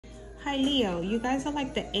Hi Leo, you guys are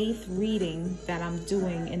like the 8th reading that I'm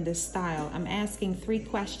doing in this style. I'm asking 3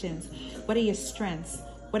 questions. What are your strengths?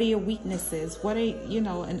 What are your weaknesses? What are,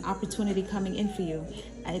 an opportunity coming in for you?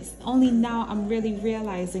 It's only now I'm really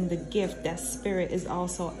realizing the gift that Spirit is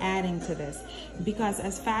also adding to this. Because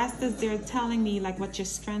as fast as they're telling me like what your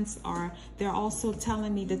strengths are, they're also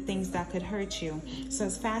telling me the things that could hurt you. So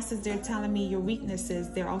as fast as they're telling me your weaknesses,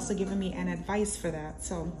 they're also giving me an advice for that.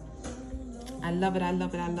 So I love it, I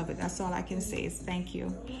love it, I love it. That's all I can say is thank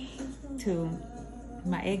you to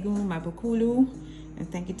my Egun, my Bukulu,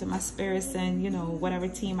 and thank you to my spirits and, whatever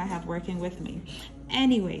team I have working with me.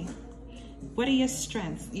 Anyway, what are your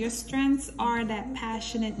strengths? Your strengths are that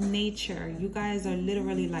passionate nature. You guys are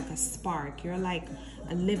literally like a spark. You're like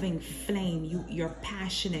a living flame. You're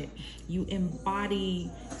passionate. You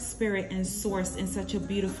embody spirit and source in such a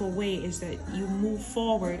beautiful way is that you move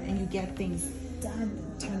forward and you get things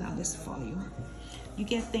done. Turn on this for you. You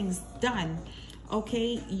get things done.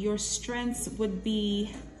 Okay, your strengths would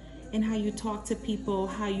be in how you talk to people,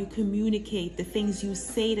 how you communicate, the things you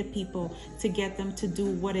say to people to get them to do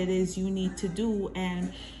what it is you need to do,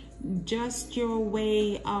 and just your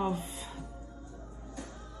way of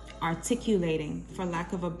articulating, for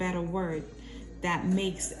lack of a better word, that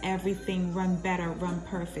makes everything run better, run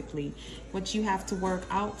perfectly. What you have to work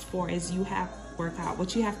out for is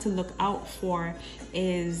what you have to look out for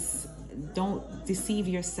is don't deceive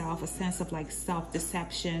yourself, a sense of like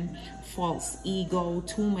self-deception, false ego,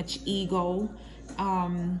 too much ego.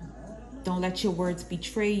 Don't let your words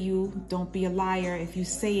betray you. Don't be a liar. If you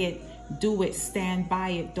say it, do it, stand by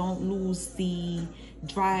it. Don't lose the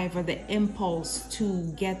drive or the impulse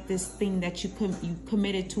to get this thing that you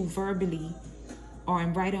committed to verbally or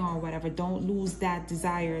in writing or whatever. Don't lose that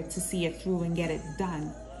desire to see it through and get it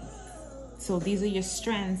done. So these are your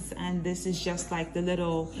strengths, and this is just like the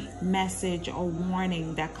little message or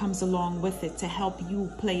warning that comes along with it to help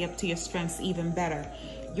you play up to your strengths even better.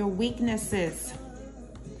 Your weaknesses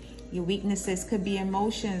could be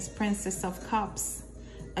emotions, Princess of Cups.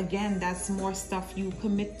 Again, that's more stuff you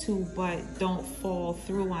commit to, but don't fall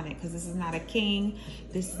through on it, because this is not a king,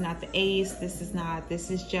 this is not the ace, this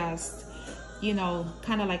is just,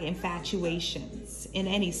 kind of like infatuations in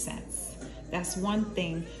any sense. That's one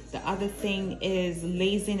thing. The other thing is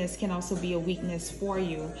laziness can also be a weakness for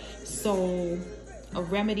you. So a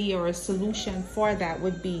remedy or a solution for that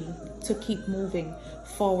would be to keep moving,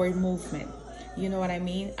 forward movement. You know what I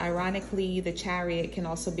mean? Ironically, the Chariot can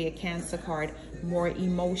also be a Cancer card, more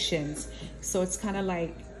emotions. So it's kind of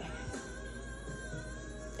like,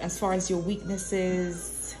 as far as your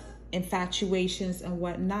weaknesses, infatuations and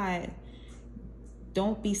whatnot,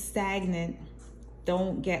 don't be stagnant.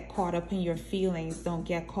 Don't get caught up in your feelings. Don't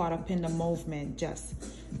get caught up in the movement. Just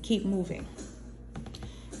keep moving.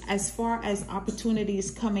 As far as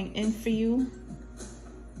opportunities coming in for you,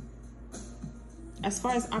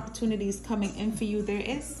 there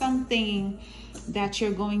is something that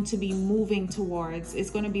you're going to be moving towards.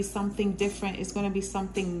 It's going to be something different. It's going to be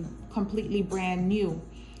something completely brand new.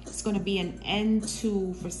 It's going to be an end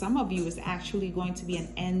to, for some of you, it's actually going to be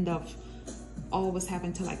an end of always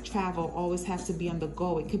having to like travel, always have to be on the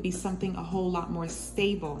go. It could be something a whole lot more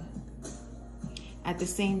stable. At the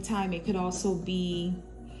same time, it could also be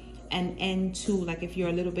an end to, like, if you're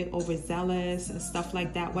a little bit overzealous and stuff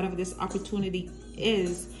like that. Whatever this opportunity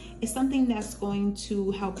is, it's something that's going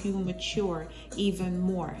to help you mature even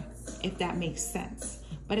more, if that makes sense.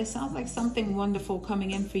 But it sounds like something wonderful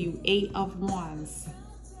coming in for you. 8 of Wands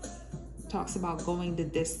talks about going the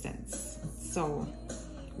distance. So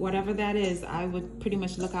whatever that is, I would pretty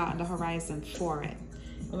much look out on the horizon for it.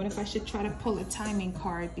 And what if I should try to pull a timing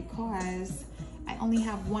card, because I only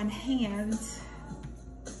have one hand?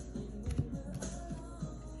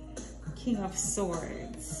 King of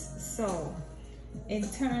Swords. So in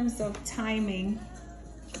terms of timing,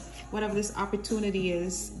 whatever this opportunity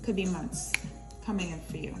is, could be months coming in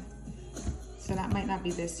for you. So that might not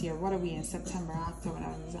be this year. What are we in? September, October,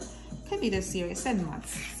 November. Could be this year. It said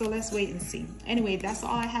months. So let's wait and see. Anyway, that's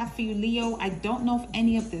all I have for you, Leo. I don't know if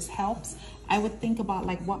any of this helps. I would think about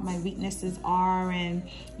like what my weaknesses are and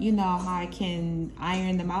how I can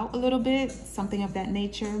iron them out a little bit. Something of that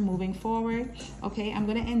nature moving forward. Okay, I'm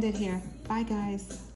going to end it here. Bye, guys.